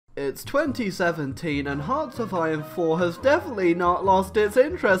It's 2017 and Hearts of Iron 4 has definitely not lost its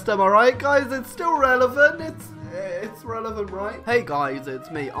interest, am I right guys? It's still relevant, it's relevant, right? Hey guys,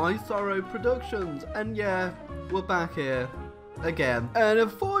 it's me, iSorrowproductions, and yeah, we're back here. Again. And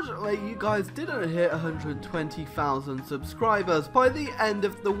unfortunately, you guys didn't hit 120,000 subscribers by the end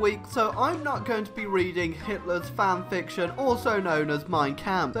of the week, so I'm not going to be reading Hitler's fan fiction, also known as Mein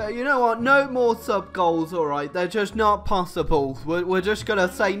Kampf. So you know what, no more sub goals, alright, they're just not possible. We're just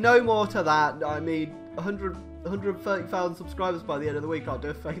gonna say no more to that. I mean, 130,000 subscribers by the end of the week, I'll do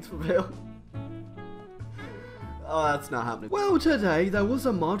a face reveal. Oh, that's not happening. Well, today there was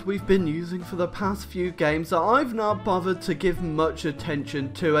a mod we've been using for the past few games that I've not bothered to give much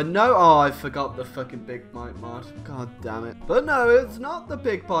attention to, and no, oh, I forgot the fucking Big Bite mod. God damn it. But no, it's not the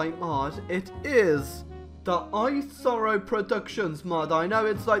Big Bite mod, it is the iSorrowproductions mod. I know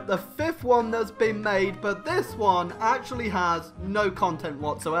it's like the 5th one that's been made, but this one actually has no content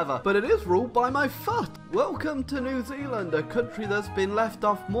whatsoever. But it is ruled by my foot. Welcome to New Zealand, a country that's been left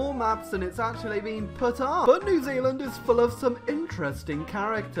off more maps than it's actually been put on. But New Zealand is full of some interesting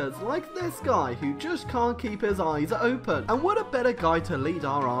characters, like this guy who just can't keep his eyes open. And what a better guy to lead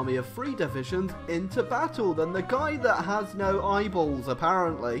our army of 3 divisions into battle than the guy that has no eyeballs,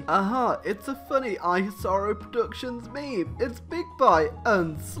 apparently. Aha, it's a funny iSorrowproductions meme. It's Big Bite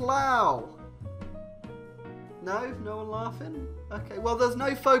and Slough. No? No one laughing? Okay, well there's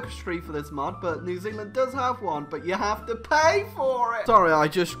no focus tree for this mod, but New Zealand does have one, but you have to pay for it! Sorry, I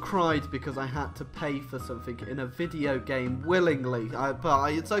just cried because I had to pay for something in a video game willingly.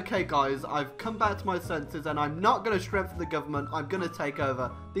 But it's okay guys, I've come back to my senses and I'm not going to strengthen the government, I'm going to take over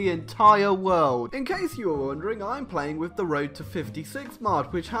the entire world. In case you were wondering, I'm playing with the Road to 56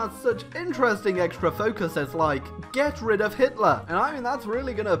 mod, which has such interesting extra focuses like, get rid of Hitler. And I mean, that's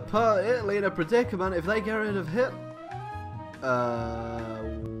really going to put Italy in a predicament if they get rid of Hitler.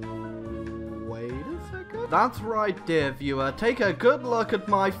 Wait a second. That's right, dear viewer. Take a good look at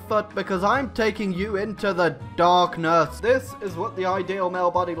my foot because I'm taking you into the darkness. This is what the ideal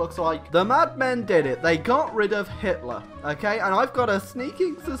male body looks like. The Mad Men did it. They got rid of Hitler. Okay, and I've got a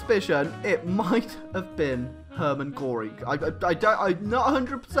sneaking suspicion it might have been Hermann Göring. I'm not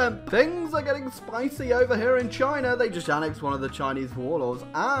 100%. Things are getting spicy over here in China. They just annexed one of the Chinese warlords,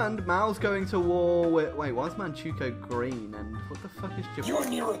 and Mao's going to war with. Wait, why's Manchukuo green? And what the fuck is Japan? You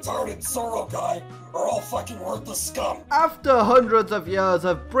and your retarded Zorro guy are all fucking worthless scum. After hundreds of years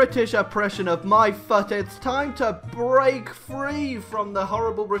of British oppression of my foot, it's time to break free from the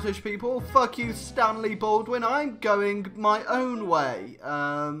horrible British people. Fuck you, Stanley Baldwin. I'm going my own way.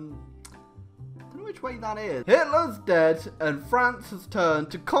 Which way that is. Hitler's dead and France has turned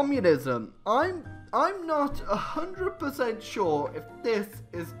to communism. I'm not 100% sure if this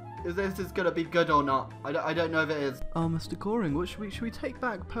is gonna be good or not. I don't know if it is. Oh, Mr. Göring, what should we take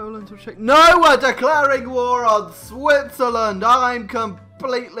back Poland or Czech? No, we're declaring war on Switzerland. I'm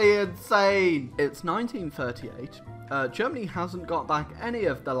completely insane. It's 1938. Germany hasn't got back any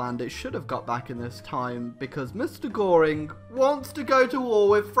of the land it should have got back in this time because Mr. Göring wants to go to war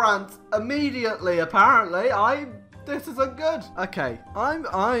with France immediately, apparently. This isn't good. Okay,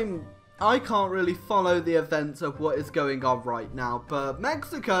 I can't really follow the events of what is going on right now, but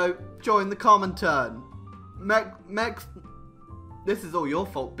Mexico joined the Comintern. This is all your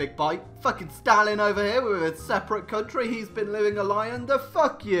fault, Big Bite. Fucking Stalin over here with a separate country he's been living a lie under.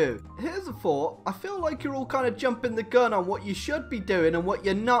 Fuck you. Here's a thought. I feel like you're all kind of jumping the gun on what you should be doing and what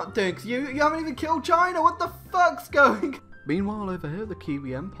you're not doing. Because you haven't even killed China. What the fuck's going? Meanwhile, over here, the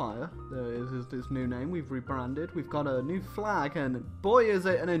Kiwi Empire, there is this new name we've rebranded. We've got a new flag, and boy, is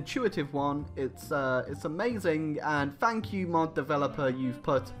it an intuitive one. It's amazing, and thank you, mod developer. You've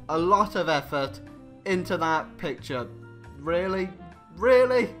put a lot of effort into that picture. Really?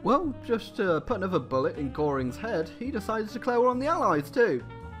 Really? Well, just to put another bullet in Göring's head, he decided to declare war on the Allies too.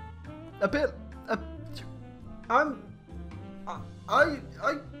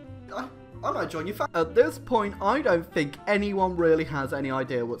 I might join you. At this point, I don't think anyone really has any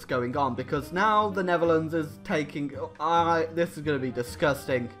idea what's going on because now the Netherlands is taking. This is going to be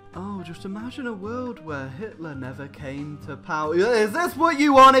disgusting. Oh, just imagine a world where Hitler never came to power. Is this what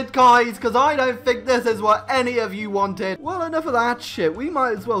you wanted, guys? Because I don't think this is what any of you wanted. Well, enough of that shit. We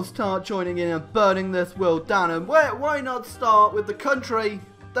might as well start joining in and burning this world down. And why not start with the country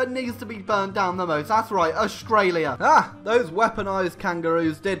that needs to be burnt down the most? That's right, Australia. Ah, those weaponized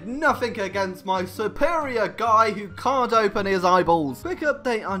kangaroos did nothing against my superior guy who can't open his eyeballs. Quick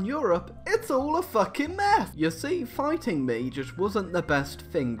update on Europe, it's all a fucking mess. You see, fighting me just wasn't the best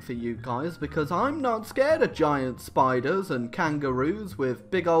thing for you guys because I'm not scared of giant spiders and kangaroos with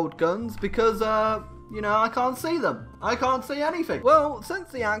big old guns because, You know, I can't see them. I can't see anything. Well, since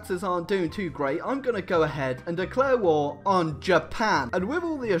the Axis aren't doing too great, I'm gonna go ahead and declare war on Japan. And with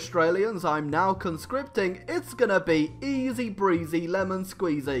all the Australians I'm now conscripting, it's gonna be easy breezy lemon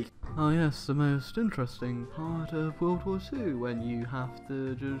squeezy. Oh yes, the most interesting part of World War II, when you have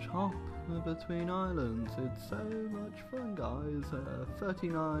to just hop between islands. It's so much fun, guys.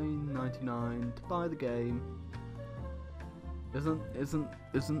 $39.99 to buy the game. Isn't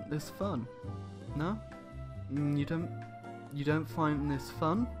this fun? No? You don't find this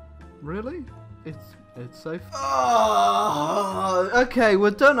fun? Really? It's so fun. Oh, okay,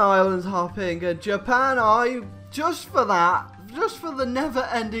 we're done island hopping. Japan, just for the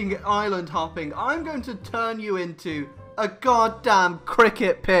never-ending island hopping, I'm going to turn you into a goddamn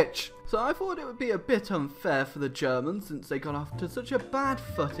cricket pitch. So I thought it would be a bit unfair for the Germans, since they got off to such a bad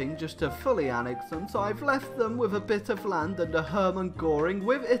footing, just to fully annex them. So I've left them with a bit of land under Hermann Göring,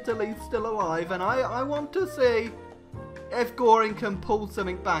 with Italy still alive, and I want to see if Göring can pull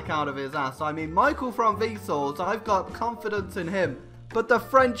something back out of his ass. I mean, Michael from Vsauce, I've got confidence in him. But the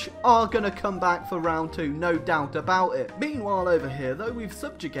French are going to come back for round 2, no doubt about it. Meanwhile over here, though, we've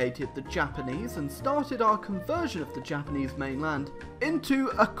subjugated the Japanese and started our conversion of the Japanese mainland into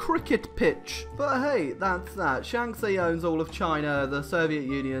a cricket pitch. But hey, that's that. Shaanxi owns all of China, the Soviet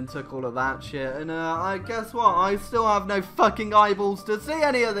Union took all of that shit, and I guess what? I still have no fucking eyeballs to see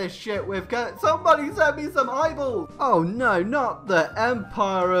any of this shit with. Somebody send me some eyeballs! Oh no, not the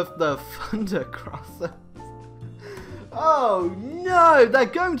Empire of the Thundercrossers. Oh no, they're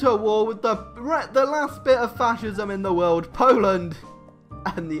going to a war with the last bit of fascism in the world, Poland,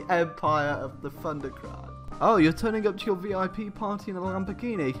 and the Empire of the Thundercross. Oh, you're turning up to your VIP party in a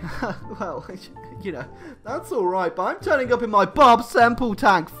Lamborghini? Well, you know, that's alright, but I'm turning up in my Bob Semple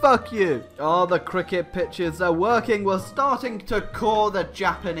tank, fuck you! Oh, the cricket pitches are working, we're starting to core the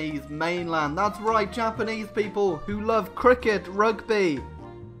Japanese mainland. That's right, Japanese people who love cricket, rugby.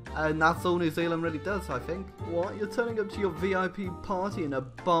 And that's all New Zealand really does, I think. What? You're turning up to your VIP party in a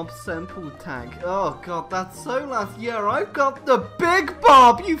Bob Semple tank? Oh god, that's so last year. I've got the Big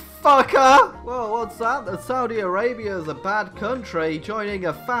Bob, you fucker! Well, what's that? That Saudi Arabia is a bad country, joining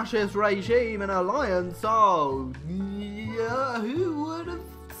a fascist regime and alliance. Oh, yeah, who would have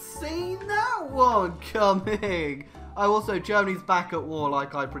seen that one coming? Oh, also, Germany's back at war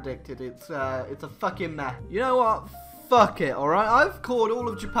like I predicted. It's a fucking mess. You know what? Fuck it, alright? I've called all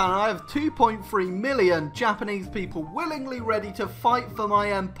of Japan. I have 2.3 million Japanese people willingly ready to fight for my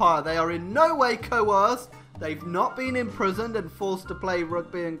empire. They are in no way coerced. They've not been imprisoned and forced to play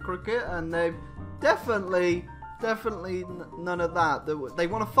rugby and cricket. And they've definitely none of that. They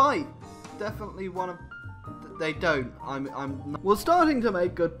want to fight. Definitely want to... They don't. We're starting to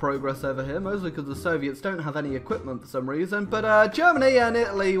make good progress over here. Mostly because the Soviets don't have any equipment for some reason. But Germany and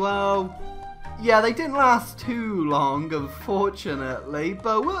Italy, well... Yeah, they didn't last too long, unfortunately,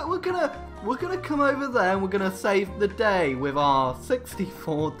 but we're gonna come over there and we're gonna save the day with our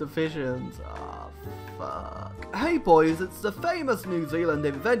 64 divisions. Ah, fuck. Hey boys, it's the famous New Zealand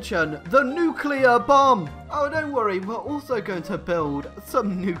invention, the nuclear bomb. Oh, don't worry, we're also going to build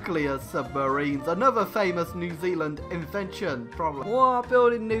some nuclear submarines, another famous New Zealand invention, probably. What,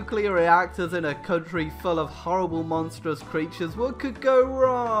 building nuclear reactors in a country full of horrible monstrous creatures? What could go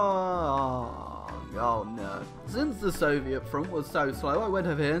wrong? Oh no. Since the Soviet front was so slow, I went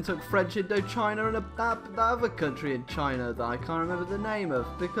over here and took French Indochina and that other country in China that I can't remember the name of.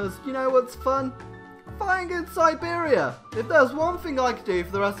 Because, you know what's fun? Fighting in Siberia. If there's one thing I could do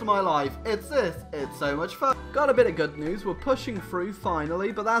for the rest of my life, it's this. It's so much fun. Got a bit of good news. We're pushing through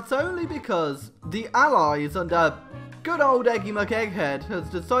finally, but that's only because the Allies under good old Eggy McEgghead has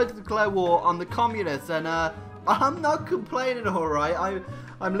decided to declare war on the communists, and I'm not complaining, alright.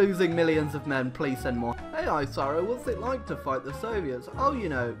 I'm losing millions of men, please send more. Hey iSorrow, what's it like to fight the Soviets? Oh, you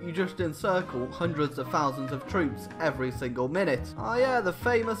know, you just encircle hundreds of thousands of troops every single minute. Oh yeah, the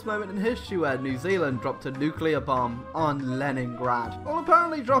famous moment in history where New Zealand dropped a nuclear bomb on Leningrad. Well,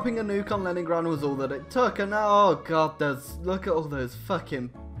 apparently dropping a nuke on Leningrad was all that it took, and now, oh god, look at all those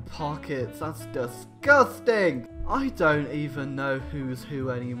fucking pockets, that's disgusting. I don't even know who's who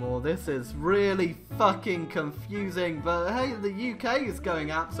anymore. This is really fucking confusing, but hey, the UK is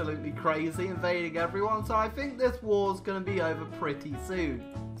going absolutely crazy, invading everyone, so I think this war's gonna be over pretty soon.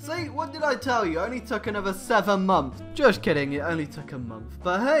 See, what did I tell you? It only took another 7 months. Just kidding, it only took a month.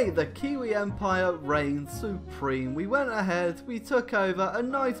 But hey, the Kiwi Empire reigns supreme. We went ahead, we took over a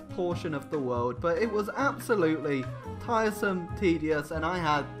nice portion of the world, but it was absolutely tiresome, tedious, and I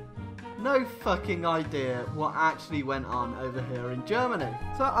had no fucking idea what actually went on over here in Germany.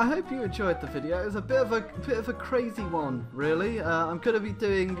 So I hope you enjoyed the video. It was a bit of a crazy one, really. I'm gonna be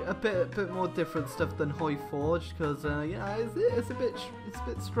doing a bit more different stuff than Hoi Forge because yeah, it's a bit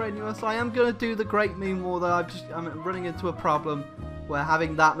strenuous. I am gonna do the Great Meme War though. I'm running into a problem where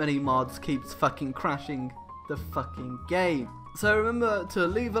having that many mods keeps fucking crashing the fucking game. So remember to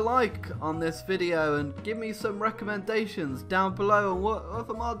leave a like on this video and give me some recommendations down below on what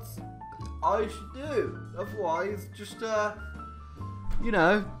other mods I should do. Otherwise, just, you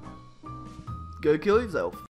know, go kill yourself.